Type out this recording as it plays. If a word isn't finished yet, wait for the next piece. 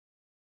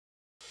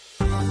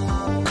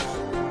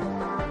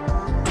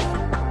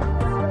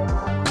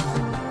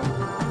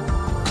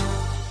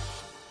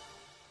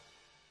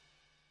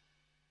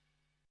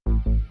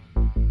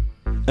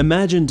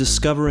Imagine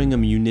discovering a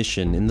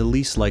munition in the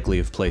least likely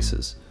of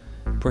places,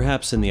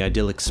 perhaps in the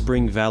idyllic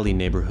Spring Valley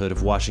neighborhood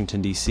of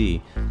Washington,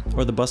 D.C.,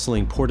 or the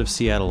bustling Port of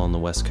Seattle on the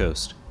West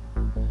Coast.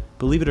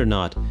 Believe it or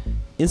not,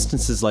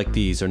 instances like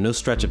these are no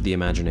stretch of the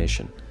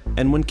imagination,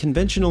 and when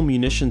conventional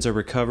munitions are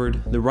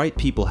recovered, the right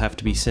people have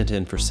to be sent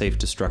in for safe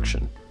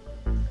destruction.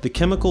 The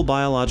Chemical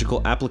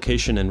Biological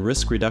Application and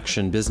Risk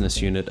Reduction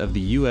Business Unit of the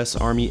U.S.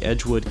 Army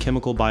Edgewood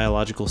Chemical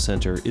Biological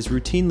Center is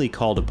routinely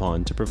called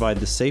upon to provide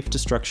the safe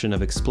destruction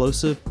of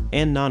explosive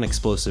and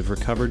non-explosive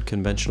recovered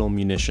conventional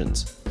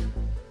munitions.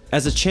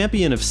 As a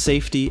champion of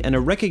safety and a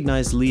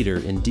recognized leader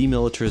in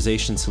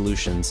demilitarization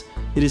solutions,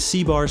 it is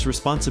CBARR's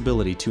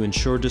responsibility to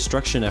ensure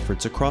destruction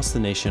efforts across the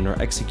nation are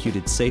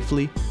executed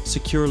safely,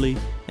 securely,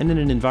 and in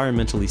an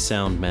environmentally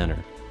sound manner.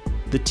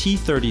 The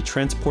T30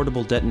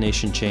 Transportable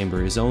Detonation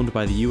Chamber is owned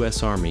by the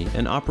U.S. Army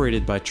and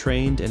operated by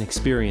trained and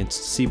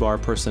experienced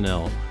CBARR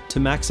personnel to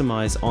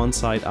maximize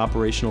on-site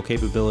operational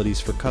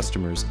capabilities for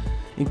customers,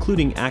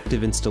 including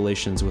active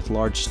installations with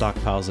large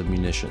stockpiles of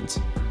munitions.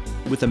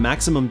 With a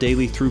maximum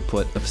daily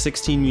throughput of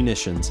 16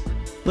 munitions,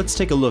 let's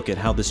take a look at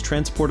how this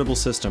transportable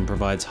system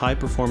provides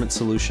high-performance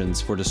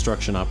solutions for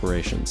destruction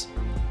operations.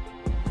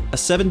 A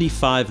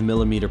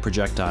 75mm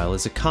projectile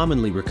is a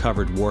commonly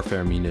recovered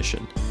warfare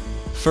munition.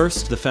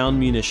 First, the found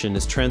munition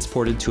is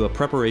transported to a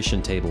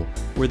preparation table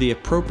where the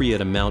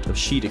appropriate amount of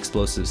sheet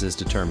explosives is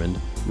determined,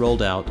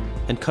 rolled out,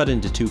 and cut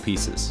into two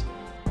pieces.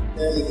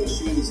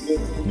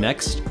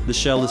 Next, the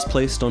shell is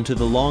placed onto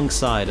the long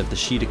side of the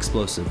sheet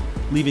explosive,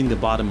 leaving the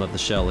bottom of the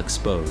shell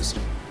exposed.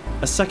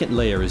 A second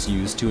layer is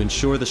used to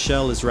ensure the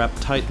shell is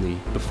wrapped tightly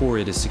before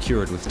it is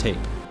secured with tape.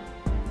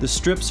 The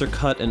strips are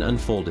cut and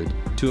unfolded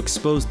to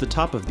expose the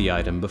top of the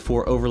item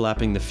before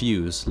overlapping the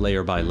fuse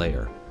layer by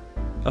layer.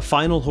 A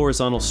final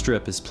horizontal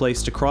strip is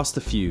placed across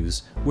the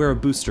fuse, where a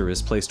booster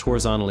is placed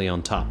horizontally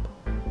on top.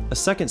 A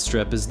second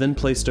strip is then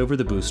placed over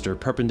the booster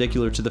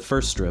perpendicular to the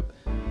first strip,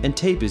 and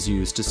tape is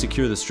used to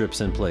secure the strips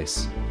in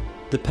place.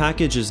 The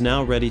package is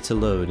now ready to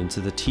load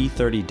into the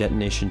T30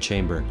 Detonation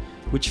Chamber,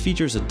 which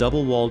features a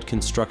double-walled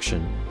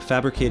construction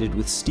fabricated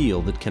with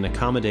steel that can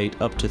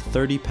accommodate up to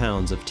 30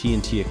 pounds of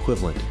TNT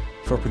equivalent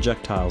for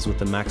projectiles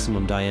with a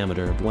maximum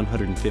diameter of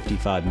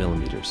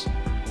 155mm.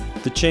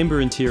 The chamber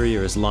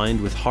interior is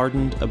lined with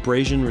hardened,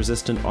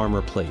 abrasion-resistant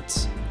armor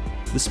plates.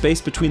 The space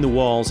between the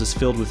walls is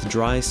filled with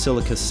dry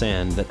silica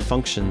sand that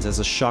functions as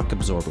a shock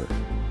absorber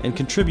and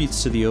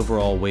contributes to the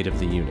overall weight of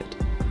the unit,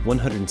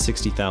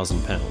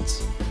 160,000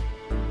 pounds.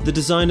 The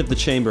design of the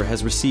chamber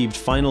has received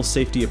final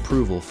safety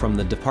approval from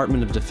the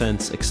Department of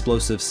Defense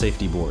Explosive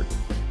Safety Board.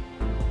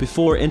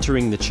 Before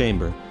entering the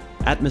chamber,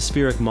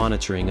 atmospheric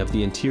monitoring of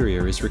the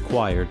interior is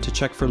required to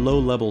check for low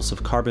levels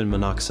of carbon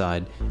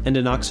monoxide and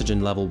an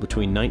oxygen level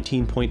between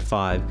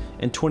 19.5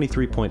 and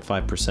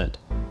 23.5%.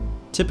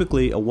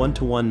 Typically, a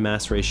 1-to-1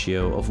 mass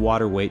ratio of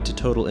water weight to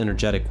total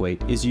energetic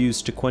weight is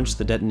used to quench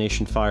the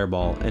detonation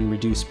fireball and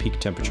reduce peak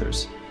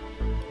temperatures.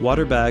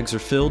 Water bags are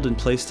filled and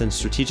placed in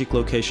strategic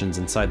locations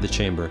inside the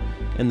chamber,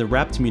 and the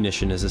wrapped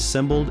munition is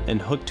assembled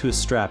and hooked to a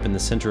strap in the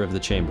center of the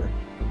chamber.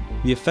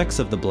 The effects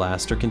of the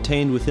blast are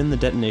contained within the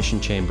detonation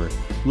chamber,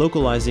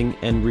 localizing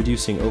and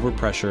reducing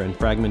overpressure and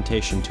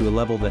fragmentation to a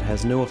level that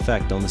has no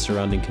effect on the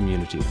surrounding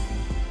community.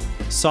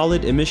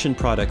 Solid emission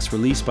products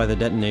released by the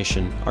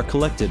detonation are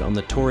collected on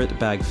the turret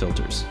bag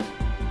filters.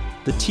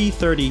 The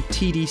T30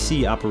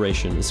 TDC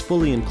operation is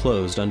fully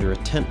enclosed under a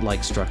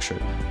tent-like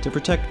structure to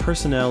protect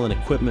personnel and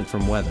equipment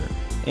from weather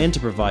and to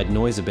provide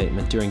noise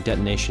abatement during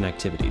detonation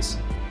activities.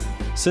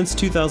 Since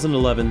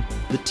 2011,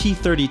 the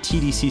T30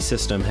 TDC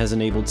system has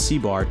enabled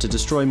CBARR to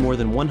destroy more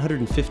than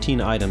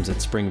 115 items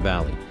at Spring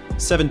Valley.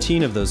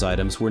 17 of those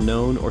items were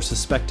known or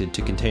suspected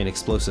to contain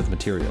explosive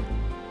material.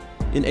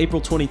 In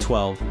April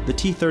 2012, the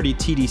T30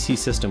 TDC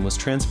system was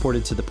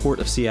transported to the Port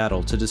of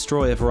Seattle to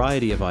destroy a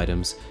variety of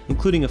items,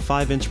 including a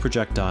 5-inch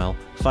projectile,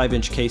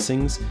 5-inch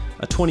casings,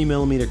 a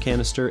 20mm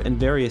canister, and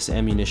various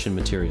ammunition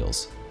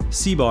materials.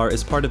 CBARR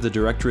is part of the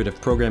Directorate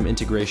of Program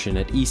Integration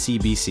at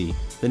ECBC,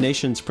 the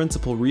nation's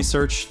principal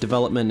research,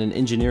 development, and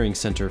engineering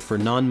center for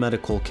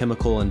non-medical,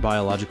 chemical, and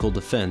biological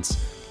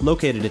defense,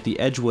 located at the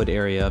Edgewood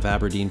area of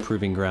Aberdeen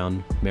Proving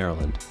Ground,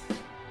 Maryland.